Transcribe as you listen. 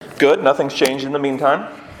Good, nothing's changed in the meantime.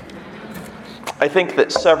 I think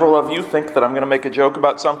that several of you think that I'm going to make a joke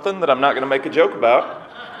about something that I'm not going to make a joke about.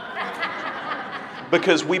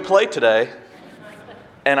 Because we play today,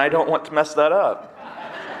 and I don't want to mess that up.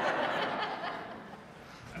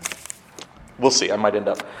 We'll see, I might end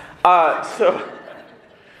up.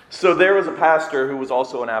 So there was a pastor who was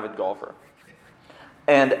also an avid golfer.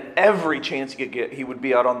 And every chance he could get, he would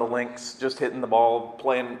be out on the links, just hitting the ball,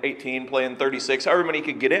 playing 18, playing 36, however many he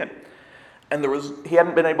could get in. And he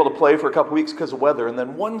hadn't been able to play for a couple weeks because of weather. And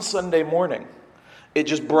then one Sunday morning, it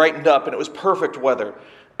just brightened up and it was perfect weather.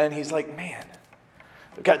 And he's like, man,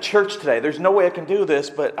 I've got church today. There's no way I can do this,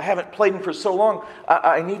 but I haven't played in for so long.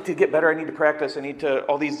 I need to get better. I need to practice. I need to,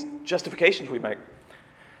 all these justifications we make.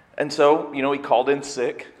 And so, he called in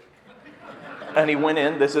sick. And he went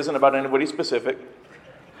in. This isn't about anybody specific.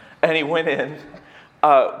 And he went in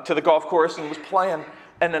to the golf course and was playing.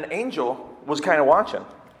 And an angel was kind of watching.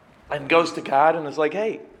 And goes to God and is like,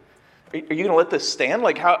 hey, are you going to let this stand?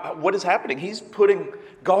 Like, what is happening? He's putting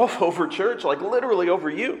golf over church, like literally over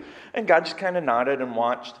you. And God just kind of nodded and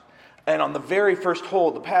watched. And on the very first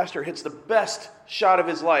hole, the pastor hits the best shot of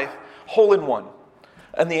his life, hole in one.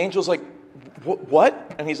 And the angel's like,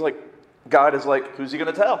 what? And he's like, God is like, who's he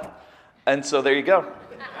going to tell? And so there you go.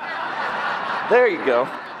 There you go.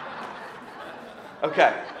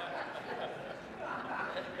 Okay.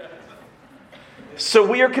 So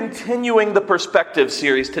we are continuing the Perspective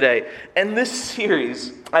series today. And this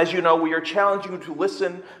series, as you know, we are challenging you to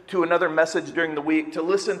listen to another message during the week, to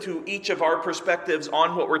listen to each of our perspectives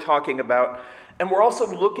on what we're talking about. And we're also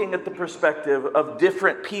looking at the perspective of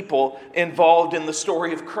different people involved in the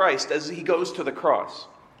story of Christ as he goes to the cross.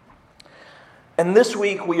 And this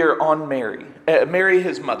week we are on Mary. Mary,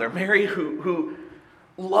 his mother. Mary who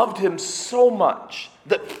loved him so much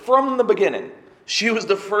that from the beginning, she was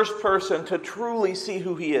the first person to truly see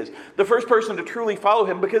who he is. The first person to truly follow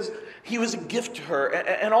him because he was a gift to her.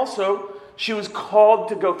 And also, she was called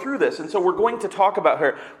to go through this. And so we're going to talk about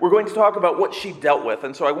her. We're going to talk about what she dealt with.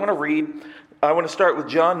 And so I want to start with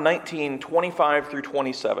John 19, 25 through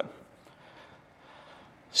 27.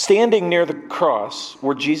 Standing near the cross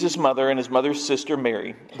were Jesus' mother and his mother's sister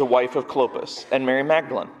Mary, the wife of Clopas, and Mary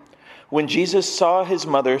Magdalene. When Jesus saw his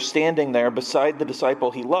mother standing there beside the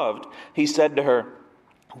disciple he loved, he said to her,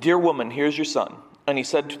 "Dear woman, here's your son." And he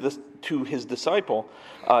said to his disciple,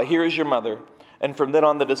 "Here is your mother." And from then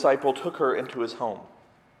on, the disciple took her into his home.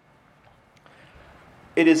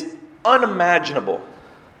 It is unimaginable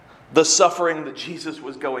the suffering that Jesus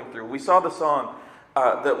was going through. We saw the song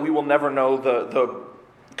that we will never know the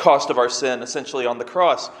cost of our sin, essentially on the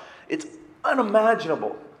cross. It's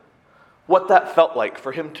unimaginable what that felt like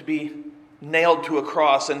for him to be nailed to a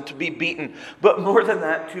cross and to be beaten. But more than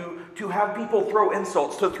that, to have people throw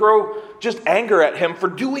insults, to throw just anger at him for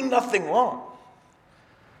doing nothing wrong.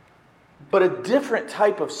 But a different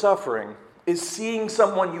type of suffering is seeing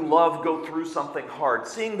someone you love go through something hard,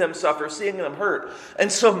 seeing them suffer, seeing them hurt. And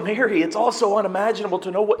so Mary, it's also unimaginable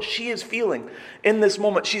to know what she is feeling in this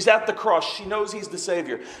moment. She's at the cross. She knows he's the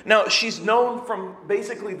Savior. Now, she's known from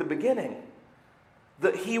basically the beginning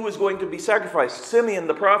that he was going to be sacrificed. Simeon,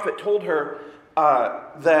 the prophet, told her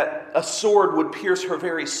that a sword would pierce her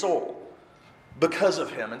very soul because of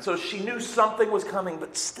him. And so she knew something was coming,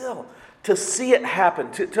 but still, to see it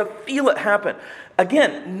happen, to feel it happen.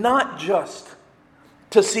 Again, not just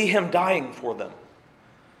to see him dying for them,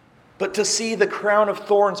 but to see the crown of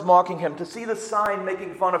thorns mocking him, to see the sign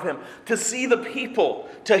making fun of him, to see the people,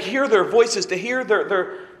 to hear their voices, to hear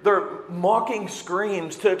their mocking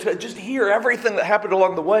screams, to just hear everything that happened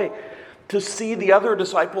along the way, to see the other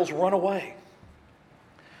disciples run away.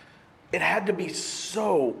 It had to be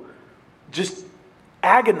so just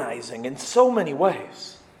agonizing in so many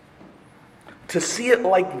ways. To see it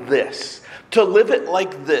like this, to live it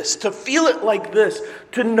like this, to feel it like this,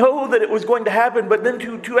 to know that it was going to happen, but then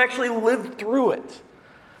to actually live through it.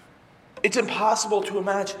 It's impossible to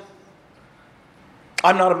imagine.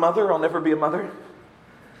 I'm not a mother, I'll never be a mother.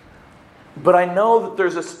 But I know that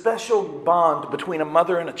there's a special bond between a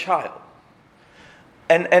mother and a child.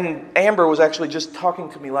 And Amber was actually just talking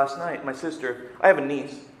to me last night, my sister. I have a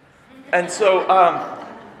niece. And so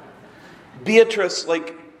Beatrice,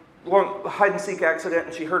 hide and seek accident,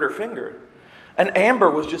 and she hurt her finger. And Amber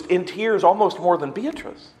was just in tears almost more than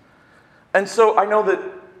Beatrice. And so I know that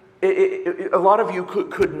a lot of you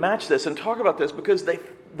could match this and talk about this because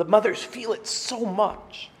the mothers feel it so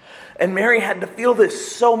much. And Mary had to feel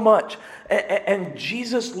this so much. And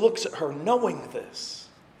Jesus looks at her knowing this.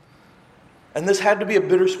 And this had to be a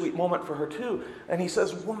bittersweet moment for her too. And he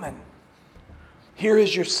says, "Woman, here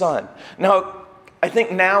is your son." Now, I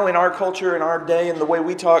think now in our culture, in our day, and the way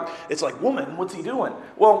we talk, it's like, woman, what's he doing?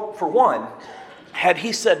 Well, for one, had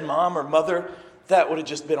he said mom or mother, that would have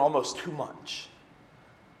just been almost too much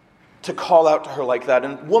to call out to her like that.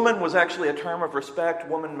 And woman was actually a term of respect.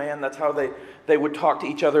 Woman, man, that's how they would talk to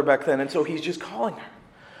each other back then. And so he's just calling her.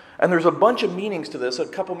 And there's a bunch of meanings to this, a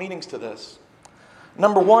couple meanings to this.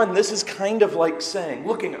 Number one, this is kind of like saying,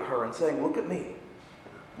 looking at her and saying, look at me.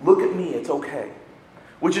 Look at me, it's okay.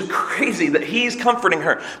 Which is crazy that he's comforting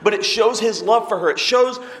her. But it shows his love for her. It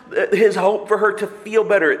shows his hope for her to feel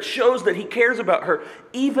better. It shows that he cares about her,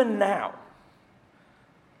 even now.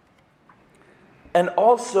 And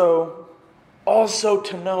also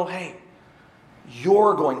to know, hey,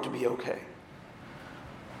 you're going to be okay.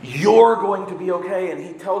 You're going to be okay. And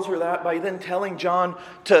he tells her that by then telling John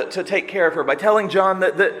to take care of her. By telling John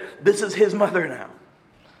that this is his mother now.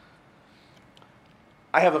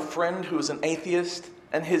 I have a friend who is an atheist,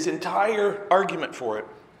 and his entire argument for it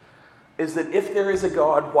is that if there is a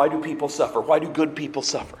God, why do people suffer? Why do good people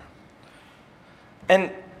suffer?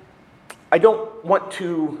 And I don't want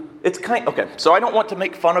to, so I don't want to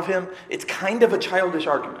make fun of him. It's kind of a childish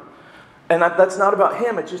argument. And that's not about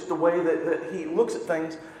him, it's just the way that he looks at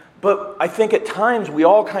things. But I think at times we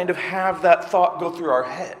all kind of have that thought go through our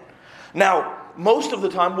head. Now, most of the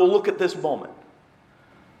time we'll look at this moment.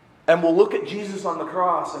 And we'll look at Jesus on the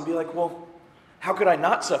cross and be like, well, how could I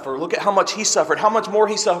not suffer? Look at how much he suffered, how much more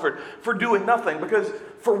he suffered for doing nothing. Because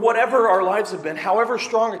for whatever our lives have been, however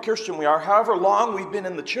strong a Christian we are, however long we've been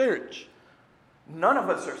in the church, none of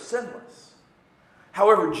us are sinless.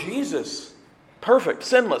 However, Jesus, perfect,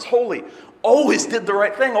 sinless, holy, always did the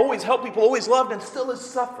right thing, always helped people, always loved, and still has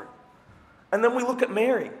suffered. And then we look at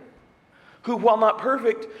Mary, who, while not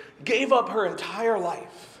perfect, gave up her entire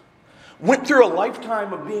life. Went through a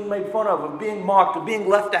lifetime of being made fun of being mocked, of being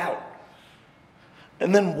left out.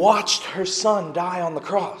 And then watched her son die on the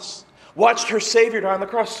cross. Watched her Savior die on the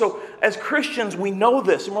cross. So as Christians, we know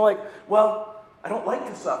this. And we're like, well, I don't like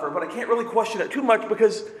to suffer, but I can't really question it too much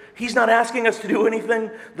because he's not asking us to do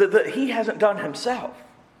anything that he hasn't done himself.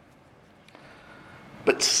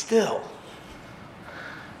 But still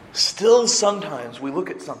sometimes we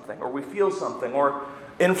look at something or we feel something or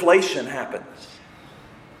inflation happens.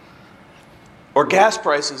 Or gas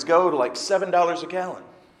prices go to like $7 a gallon.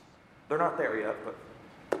 They're not there yet,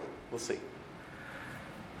 but we'll see.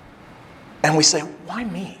 And we say, why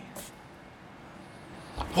me?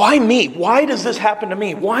 Why me? Why does this happen to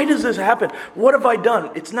me? Why does this happen? What have I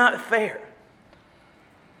done? It's not fair.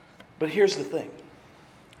 But here's the thing.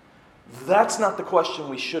 That's not the question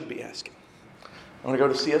we should be asking. I'm going to go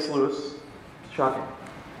to C.S. Lewis. Shocking.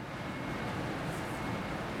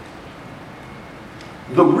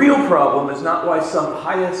 The real problem is not why some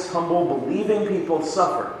pious, humble, believing people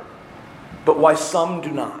suffer, but why some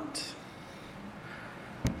do not.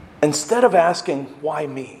 Instead of asking, why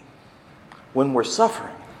me, when we're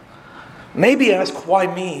suffering, maybe ask,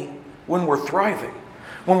 why me, when we're thriving,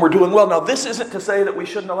 when we're doing well. Now, this isn't to say that we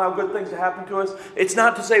shouldn't allow good things to happen to us. It's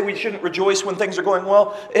not to say we shouldn't rejoice when things are going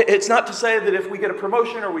well. It's not to say that if we get a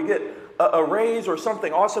promotion or we get a raise or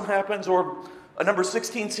something awesome happens or a number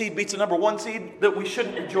 16 seed beats a number 1 seed, that we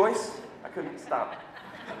shouldn't rejoice. I couldn't stop.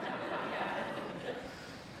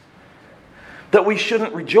 That we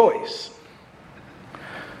shouldn't rejoice.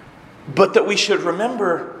 But that we should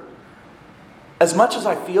remember, as much as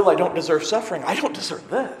I feel I don't deserve suffering, I don't deserve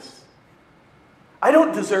this. I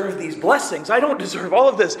don't deserve these blessings. I don't deserve all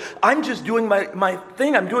of this. I'm just doing my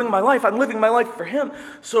thing. I'm doing my life. I'm living my life for Him.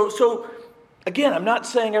 So again, I'm not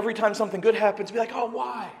saying every time something good happens, be like, oh,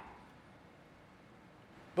 why?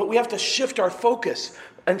 But we have to shift our focus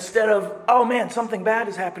instead of, oh man, something bad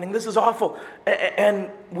is happening. This is awful. And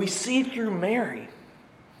we see through Mary,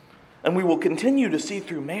 and we will continue to see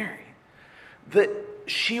through Mary, that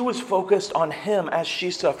she was focused on Him as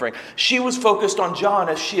she's suffering. She was focused on John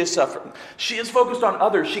as she is suffering. She is focused on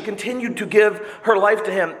others. She continued to give her life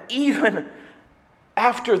to Him even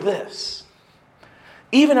after this.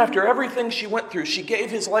 Even after everything she went through, she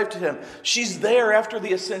gave His life to Him. She's there after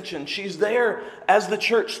the ascension. She's there as the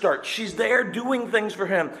church starts. She's there doing things for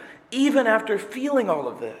Him, even after feeling all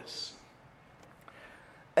of this.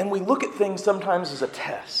 And we look at things sometimes as a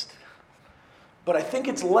test. But I think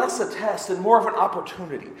it's less a test and more of an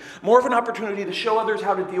opportunity. More of an opportunity to show others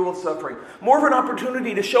how to deal with suffering. More of an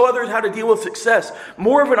opportunity to show others how to deal with success.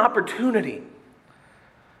 More of an opportunity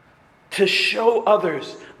to show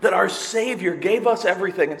others that our Savior gave us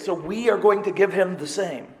everything, and so we are going to give Him the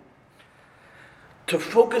same. To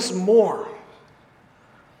focus more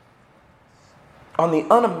on the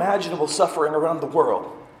unimaginable suffering around the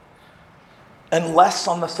world and less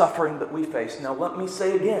on the suffering that we face. Now let me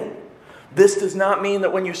say again, This does not mean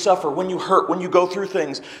that when you suffer, when you hurt, when you go through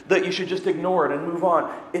things, that you should just ignore it and move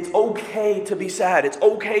on. It's okay to be sad. It's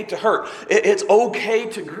okay to hurt. It's okay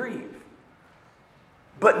to grieve.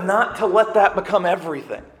 But not to let that become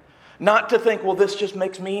everything. Not to think, well, this just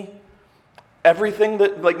makes me everything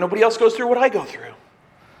that, like, nobody else goes through what I go through.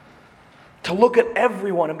 To look at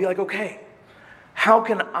everyone and be like, okay, how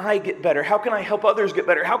can I get better? How can I help others get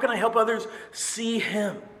better? How can I help others see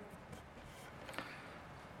Him?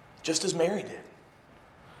 Just as Mary did.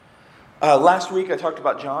 Last week I talked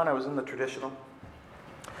about John. I was in the traditional.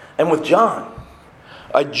 And with John,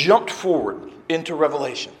 I jumped forward into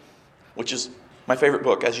Revelation, which is my favorite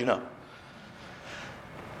book, as you know.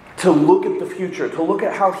 To look at the future, to look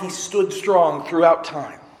at how he stood strong throughout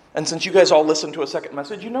time. And since you guys all listened to a second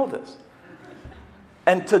message, you know this.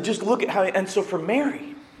 And to just look at how, and so for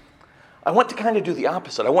Mary, I want to kind of do the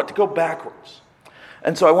opposite. I want to go backwards.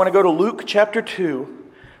 And so I want to go to Luke chapter 2,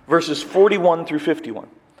 verses 41 through 51.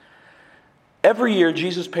 Every year,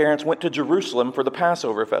 Jesus' parents went to Jerusalem for the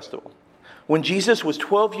Passover festival. When Jesus was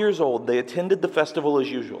 12 years old, they attended the festival as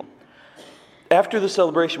usual. After the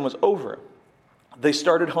celebration was over, they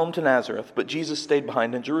started home to Nazareth, but Jesus stayed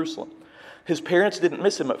behind in Jerusalem. His parents didn't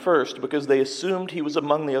miss him at first because they assumed he was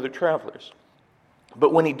among the other travelers.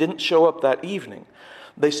 But when he didn't show up that evening,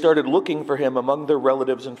 they started looking for him among their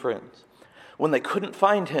relatives and friends. When they couldn't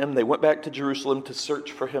find him, they went back to Jerusalem to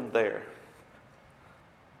search for him there.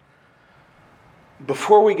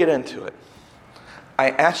 Before we get into it,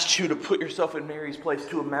 I asked you to put yourself in Mary's place,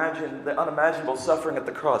 to imagine the unimaginable suffering at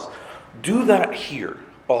the cross. Do that here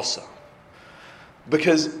also.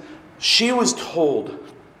 Because she was told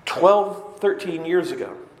 12, 13 years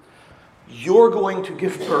ago, you're going to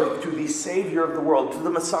give birth to the Savior of the world, to the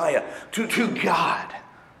Messiah, to God.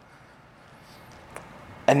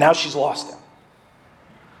 And now she's lost him.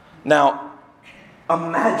 Now,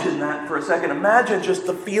 imagine that for a second. Imagine just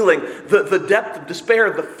the feeling, the depth of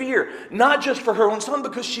despair, the fear, not just for her own son,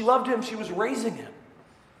 because she loved him, she was raising him.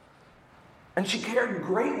 And she cared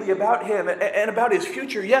greatly about him and about his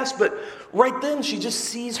future, yes, but right then she just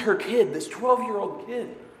sees her kid, this 12-year-old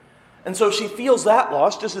kid. And so she feels that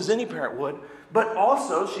loss, just as any parent would, but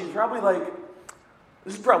also she's probably like,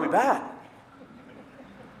 this is probably bad.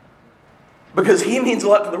 Because he means a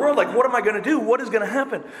lot to the world. Like, what am I going to do? What is going to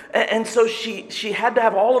happen? And so she had to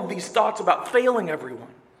have all of these thoughts about failing everyone.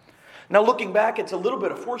 Now, looking back, it's a little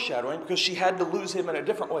bit of foreshadowing because she had to lose him in a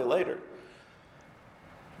different way later.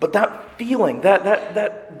 But that feeling,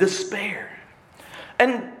 that despair.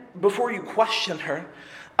 And before you question her,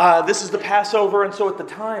 this is the Passover, and so at the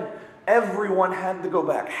time, everyone had to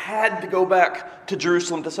go back to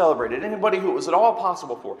Jerusalem to celebrate it. Anybody who it was at all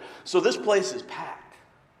possible for. So this place is packed.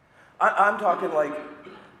 I'm talking like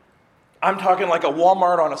a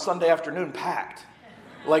Walmart on a Sunday afternoon packed.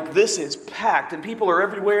 Like, this is packed, and people are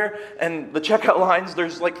everywhere, and the checkout lines,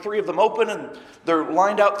 there's like 3 of them open, and they're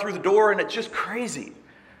lined out through the door, and it's just crazy.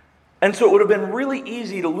 And so it would have been really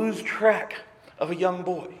easy to lose track of a young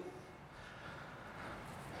boy.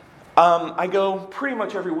 I go pretty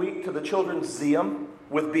much every week to the Children's Museum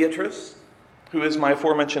with Beatrice, who is my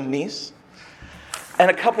aforementioned niece. And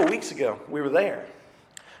a couple weeks ago, we were there.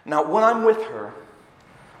 Now, when I'm with her.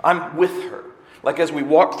 Like, as we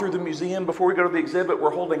walk through the museum, before we go to the exhibit, we're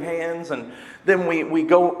holding hands, and then we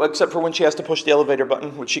go, except for when she has to push the elevator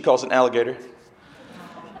button, which she calls an alligator.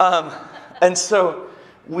 And so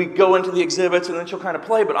we go into the exhibits, and then she'll kind of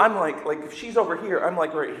play, but I'm like if she's over here, I'm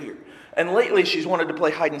like right here. And lately, she's wanted to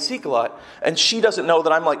play hide and seek a lot, and she doesn't know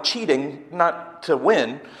that I'm like cheating, not to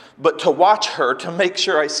win, but to watch her, to make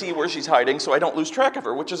sure I see where she's hiding so I don't lose track of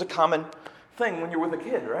her, which is a common thing when you're with a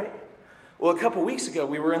kid, right? Well, a couple weeks ago,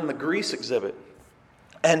 we were in the Grease exhibit,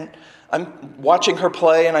 and I'm watching her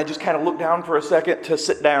play, and I just kind of look down for a second to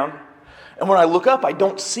sit down, and when I look up, I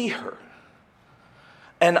don't see her.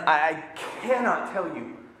 And I cannot tell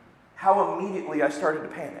you how immediately I started to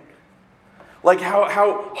panic. Like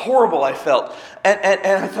how horrible I felt. And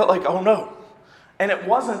I felt like, oh no. And it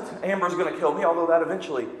wasn't Amber's going to kill me, although that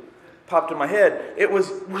eventually popped in my head. It was,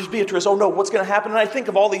 where's Beatrice? Oh no, what's going to happen? And I think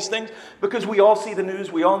of all these things because we all see the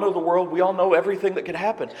news, we all know the world, we all know everything that could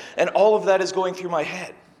happen. And all of that is going through my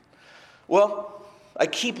head. Well, I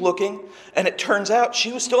keep looking, and it turns out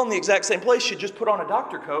she was still in the exact same place. She just put on a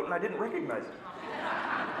doctor coat, and I didn't recognize it.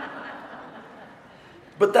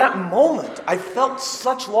 But that moment, I felt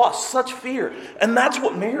such loss, such fear. And that's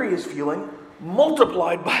what Mary is feeling,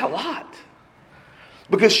 multiplied by a lot.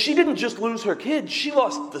 Because she didn't just lose her kid, she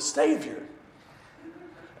lost the Savior.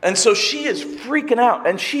 And so she is freaking out,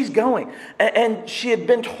 and she's going. And she had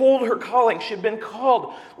been told her calling. She had been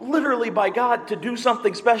called literally by God to do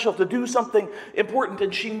something special, to do something important.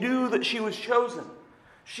 And she knew that she was chosen.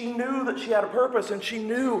 She knew that she had a purpose, and she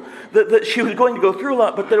knew that she was going to go through a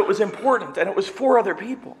lot, but that it was important, and it was for other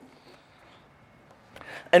people.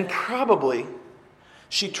 And probably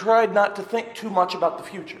she tried not to think too much about the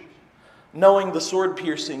future. Knowing the sword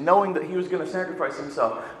piercing, knowing that he was going to sacrifice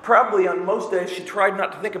himself. Probably on most days she tried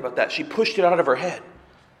not to think about that. She pushed it out of her head.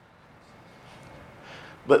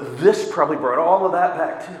 But this probably brought all of that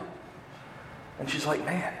back too. And she's like,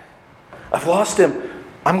 man, I've lost him.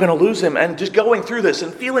 I'm going to lose him. And just going through this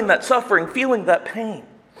and feeling that suffering, feeling that pain.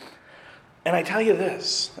 And I tell you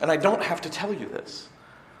this, and I don't have to tell you this,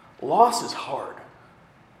 loss is hard.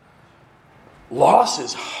 Loss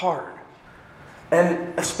is hard.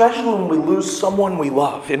 And especially when we lose someone we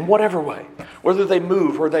love in whatever way, whether they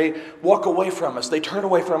move or they walk away from us, they turn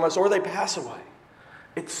away from us, or they pass away.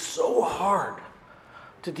 It's so hard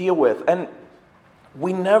to deal with. And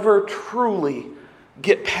we never truly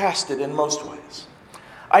get past it in most ways.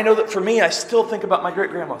 I know that for me, I still think about my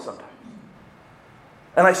great-grandma sometimes.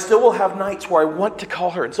 And I still will have nights where I want to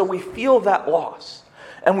call her. And so we feel that loss.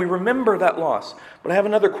 And we remember that loss. But I have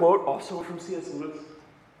another quote, also from C.S. Lewis.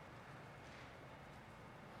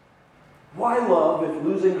 Why love if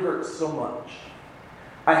losing hurts so much?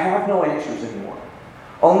 I have no answers anymore.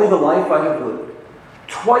 Only the life I have lived.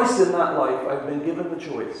 Twice in that life I've been given the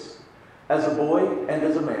choice. As a boy and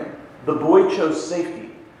as a man. The boy chose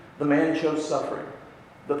safety. The man chose suffering.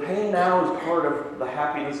 The pain now is part of the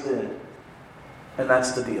happiness then. And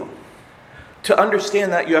that's the deal. To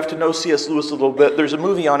understand that, you have to know C.S. Lewis a little bit. There's a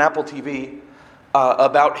movie on Apple TV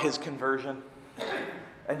about his conversion.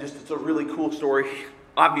 And just, it's a really cool story.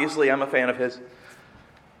 Obviously, I'm a fan of his.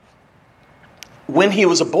 When he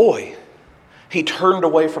was a boy, he turned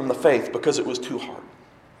away from the faith because it was too hard.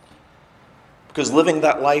 Because living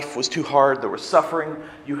that life was too hard. There was suffering.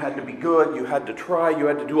 You had to be good. You had to try. You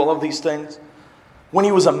had to do all of these things. When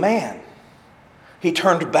he was a man, he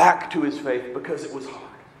turned back to his faith because it was hard.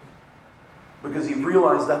 Because he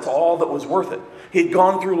realized that's all that was worth it. He'd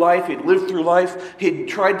gone through life. He'd lived through life. He'd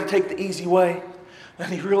tried to take the easy way.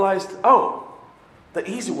 And he realized, the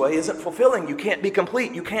easy way isn't fulfilling. You can't be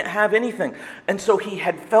complete. You can't have anything. And so he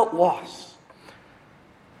had felt loss.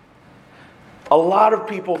 A lot of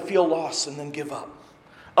people feel loss and then give up.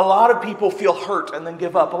 A lot of people feel hurt and then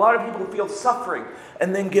give up. A lot of people feel suffering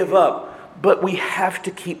and then give up. But we have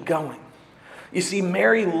to keep going. You see,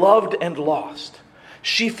 Mary loved and lost.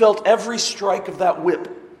 She felt every strike of that whip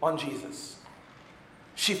on Jesus.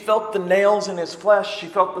 She felt the nails in his flesh. She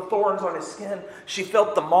felt the thorns on his skin. She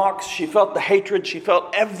felt the mocks. She felt the hatred. She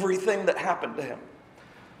felt everything that happened to him.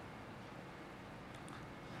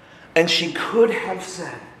 And she could have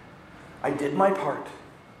said, I did my part.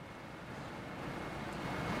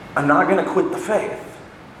 I'm not going to quit the faith,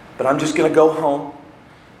 but I'm just going to go home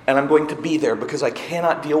and I'm going to be there because I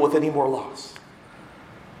cannot deal with any more loss.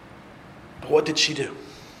 But what did she do?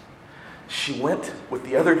 She went with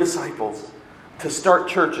the other disciples to start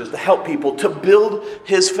churches, to help people, to build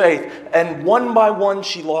his faith. And one by one,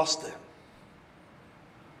 she lost them.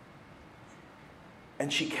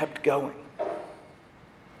 And she kept going.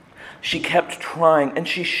 She kept trying. And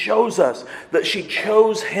she shows us that she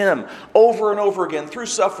chose him over and over again, through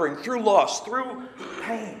suffering, through loss, through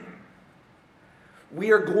pain.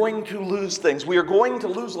 We are going to lose things. We are going to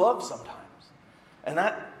lose love sometimes. And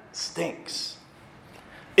that stinks.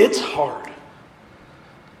 It's hard.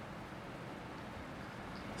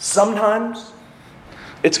 Sometimes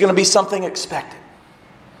it's going to be something expected.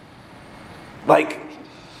 Like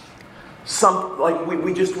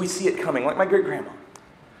we see it coming, like my great-grandma.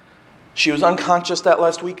 She was unconscious that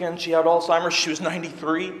last weekend. She had Alzheimer's. She was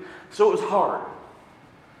 93. So it was hard.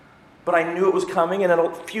 But I knew it was coming, and in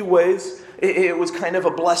a few ways, it was kind of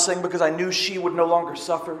a blessing because I knew she would no longer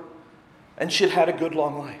suffer, and she'd had a good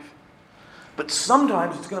long life. But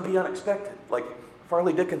sometimes it's going to be unexpected, like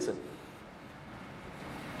Farley Dickinson.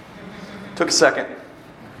 Took a second.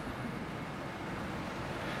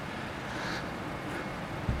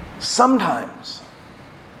 Sometimes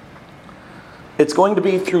it's going to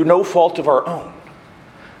be through no fault of our own.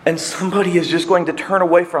 And somebody is just going to turn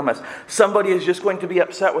away from us. Somebody is just going to be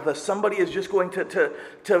upset with us. Somebody is just going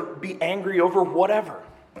to be angry over whatever.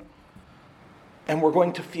 And we're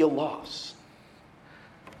going to feel loss.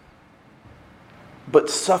 But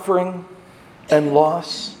suffering and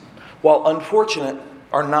loss, while unfortunate,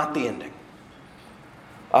 are not the ending.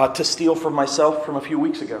 To steal from myself from a few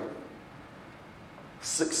weeks ago,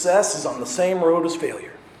 success is on the same road as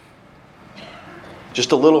failure.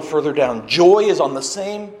 just a little further down. Joy is on the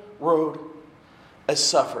same road as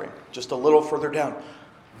suffering, just a little further down.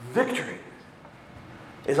 Victory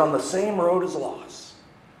is on the same road as loss,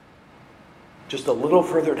 just a little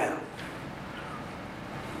further down.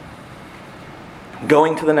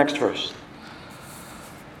 Going to the next verse.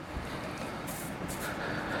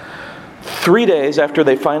 3 days later,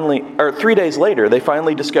 they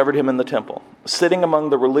finally discovered him in the temple, sitting among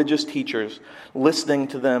the religious teachers, listening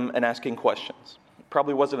to them and asking questions.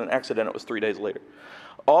 Probably wasn't an accident, it was 3 days later.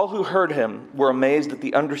 All who heard him were amazed at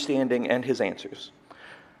the understanding and his answers.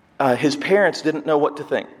 His parents didn't know what to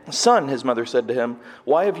think. "Son," his mother said to him,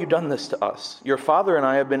 "why have you done this to us? Your father and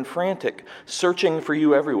I have been frantic, searching for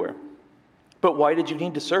you everywhere." "But why did you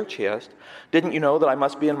need to search?" he asked. "Didn't you know that I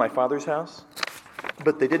must be in my father's house?"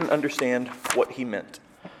 But they didn't understand what he meant.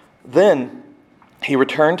 Then he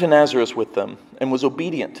returned to Nazareth with them and was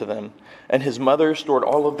obedient to them, and his mother stored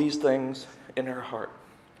all of these things in her heart.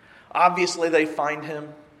 Obviously, they find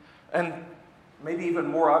him, and maybe even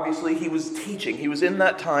more obviously, he was teaching. He was in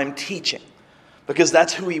that time teaching, because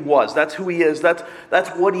that's who he was. That's who he is. That's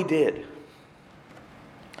what he did.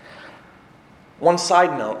 One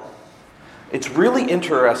side note, it's really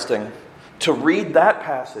interesting to read that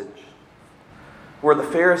passage where the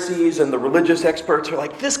Pharisees and the religious experts are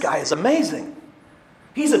like, this guy is amazing.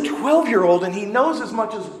 He's a 12-year-old and he knows as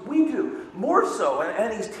much as we do, more so,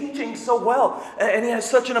 and he's teaching so well, and he has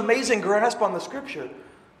such an amazing grasp on the Scripture.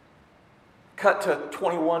 Cut to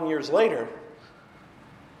 21 years later,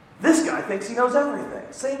 this guy thinks he knows everything.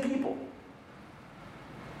 Same people.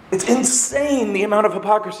 It's insane the amount of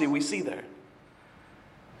hypocrisy we see there.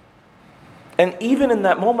 And even in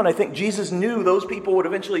that moment, I think Jesus knew those people would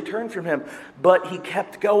eventually turn from him, but he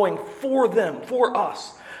kept going for them, for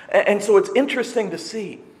us. And so it's interesting to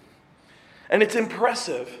see. And it's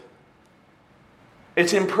impressive.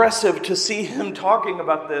 It's impressive to see him talking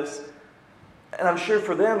about this. And I'm sure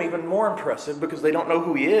for them, even more impressive because they don't know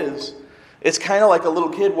who he is. It's kind of like a little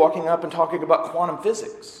kid walking up and talking about quantum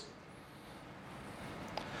physics.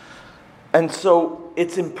 And so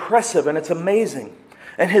it's impressive and it's amazing.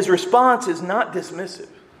 And his response is not dismissive.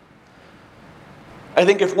 I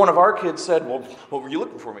think if one of our kids said, "Well, what were you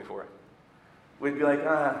looking for me for?" we'd be like,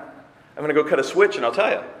 I'm going to go cut a switch and I'll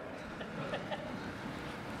tell you.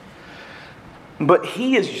 But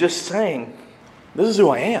he is just saying, this is who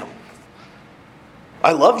I am.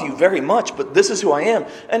 I love you very much, but this is who I am.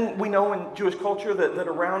 And we know in Jewish culture that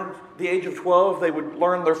around the age of 12, they would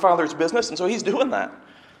learn their father's business, and so he's doing that.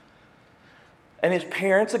 And his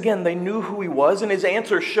parents, again, they knew who he was, and his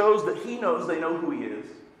answer shows that he knows they know who he is.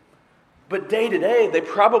 But day to day, they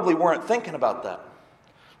probably weren't thinking about that.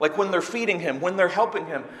 Like when they're feeding him, when they're helping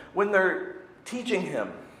him, when they're teaching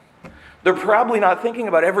him, they're probably not thinking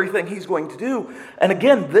about everything he's going to do. And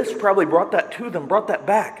again, this probably brought that to them, brought that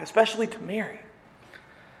back, especially to Mary.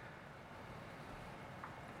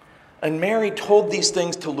 And Mary told these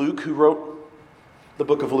things to Luke, who wrote the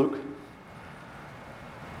book of Luke.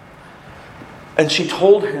 And she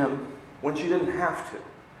told him when she didn't have to.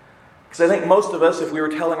 Because I think most of us, if we were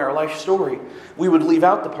telling our life story, we would leave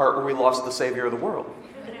out the part where we lost the Savior of the world.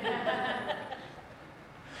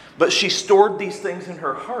 But she stored these things in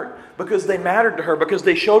her heart because they mattered to her, because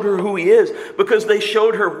they showed her who he is, because they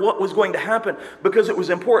showed her what was going to happen, because it was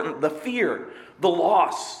important. The fear, the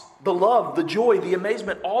loss, the love, the joy, the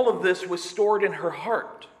amazement, all of this was stored in her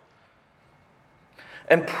heart.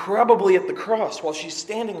 And probably at the cross, while she's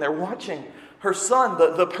standing there watching her son,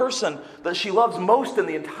 the person that she loves most in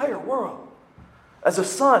the entire world, as a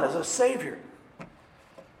son, as a Savior,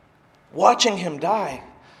 watching him die,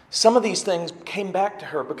 some of these things came back to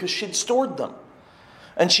her because she'd stored them.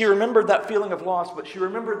 And she remembered that feeling of loss, but she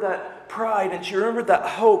remembered that pride, and she remembered that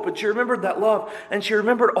hope, and she remembered that love, and she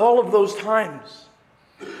remembered all of those times.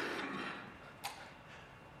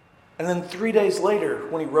 And then 3 days later,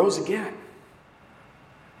 when he rose again,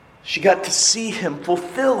 she got to see him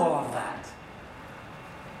fulfill all of that.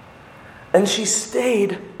 And she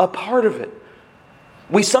stayed a part of it.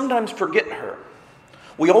 We sometimes forget her.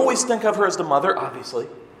 We always think of her as the mother, obviously.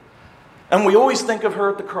 And we always think of her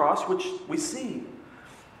at the cross, which we see.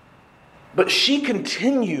 But she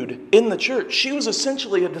continued in the church. She was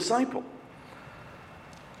essentially a disciple.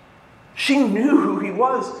 She knew who he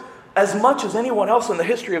was as much as anyone else in the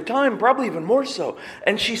history of time, probably even more so.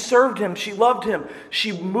 And she served him. She loved him.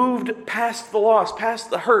 She moved past the loss,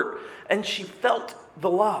 past the hurt, and she felt the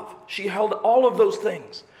love. She held all of those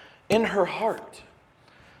things in her heart.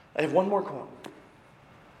 I have one more quote.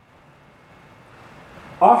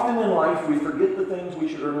 Often in life, we forget the things we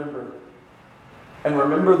should remember and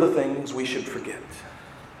remember the things we should forget.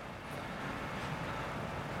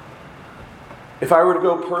 If I were to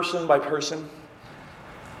go person by person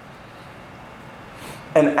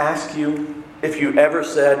and ask you if you ever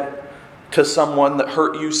said to someone that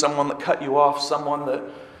hurt you, someone that cut you off, someone that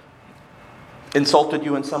insulted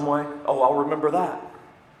you in some way, oh, I'll remember that.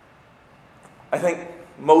 I think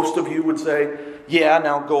most of you would say, yeah,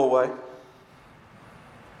 now go away.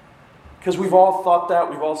 Because we've all thought that,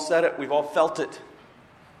 we've all said it, we've all felt it.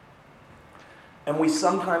 And we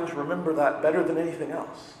sometimes remember that better than anything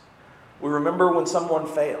else. We remember when someone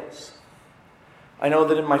fails. I know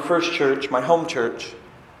that in my first church, my home church,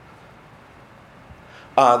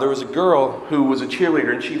 there was a girl who was a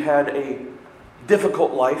cheerleader, and she'd had a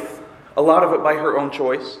difficult life, a lot of it by her own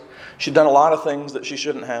choice. She'd done a lot of things that she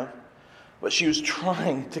shouldn't have, but she was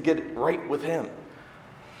trying to get it right with him.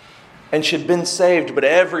 And she'd been saved, but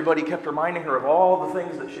everybody kept reminding her of all the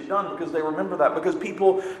things that she'd done because they remember that, because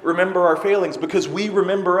people remember our failings, because we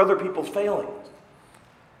remember other people's failings.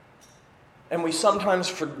 And we sometimes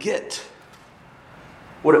forget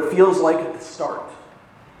what it feels like at the start.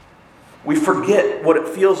 We forget what it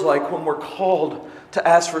feels like when we're called to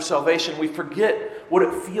ask for salvation. We forget what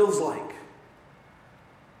it feels like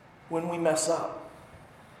when we mess up.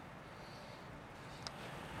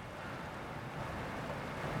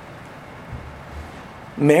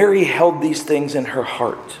 Mary held these things in her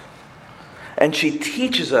heart. And she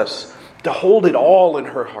teaches us to hold it all in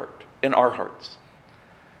her heart, in our hearts.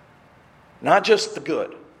 Not just the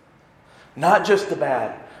good, not just the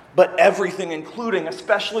bad, but everything, including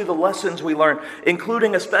especially the lessons we learn,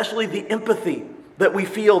 including especially the empathy that we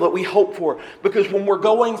feel, that we hope for. Because when we're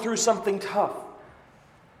going through something tough,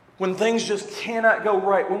 when things just cannot go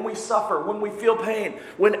right, when we suffer, when we feel pain,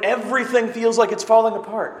 when everything feels like it's falling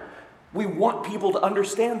apart, we want people to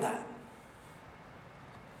understand that.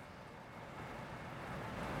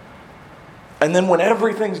 And then when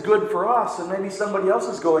everything's good for us and maybe somebody else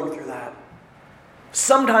is going through that,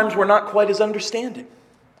 sometimes we're not quite as understanding.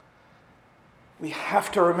 We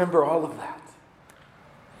have to remember all of that.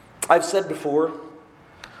 I've said before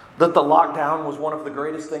that the lockdown was one of the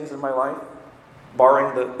greatest things in my life,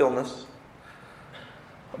 barring the illness,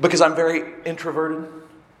 because I'm very introverted.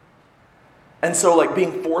 And so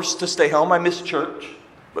being forced to stay home, I miss church,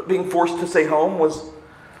 but being forced to stay home was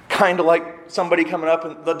kind of like somebody coming up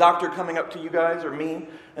and the doctor coming up to you guys or me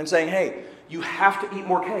and saying, hey, you have to eat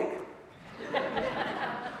more cake.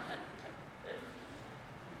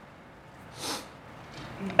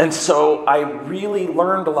 And so I really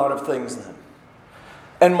learned a lot of things then.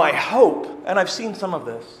 And my hope, and I've seen some of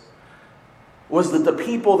this, was that the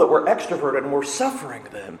people that were extroverted and were suffering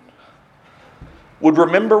then would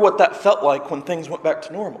remember what that felt like when things went back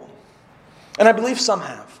to normal. And I believe some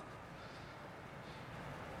have.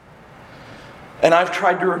 And I've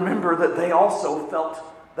tried to remember that they also felt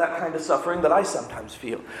that kind of suffering that I sometimes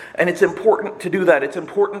feel. And it's important to do that. It's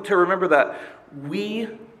important to remember that we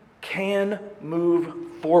can move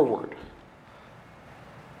forward.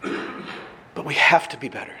 But we have to be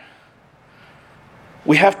better.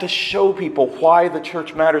 We have to show people why the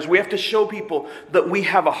church matters. We have to show people that we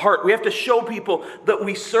have a heart. We have to show people that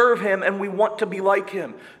we serve Him and we want to be like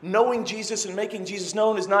Him. Knowing Jesus and making Jesus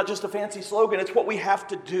known is not just a fancy slogan. It's what we have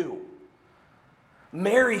to do.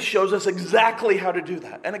 Mary shows us exactly how to do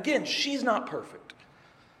that. And again, she's not perfect.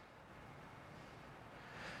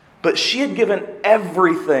 But she had given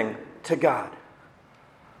everything to God.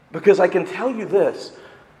 Because I can tell you this,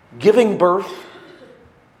 giving birth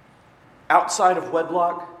outside of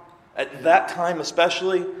wedlock, at that time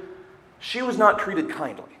especially, she was not treated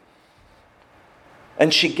kindly.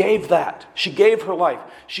 And she gave that. She gave her life.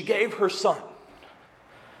 She gave her son.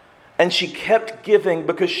 And she kept giving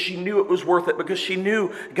because she knew it was worth it, because she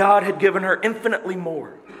knew God had given her infinitely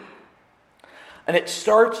more. And it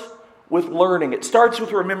starts with learning. It starts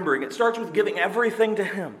with remembering. It starts with giving everything to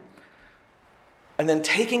Him. And then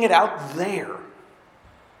taking it out there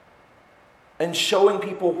and showing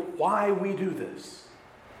people why we do this.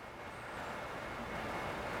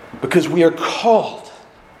 Because we are called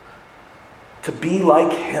to be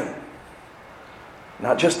like Him.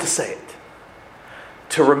 Not just to say it.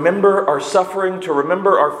 To remember our suffering, to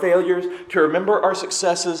remember our failures, to remember our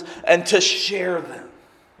successes, and to share them.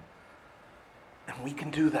 And we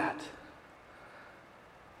can do that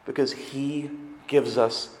because He gives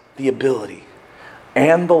us the ability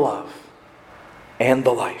and the love and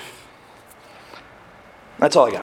the life. That's all I got.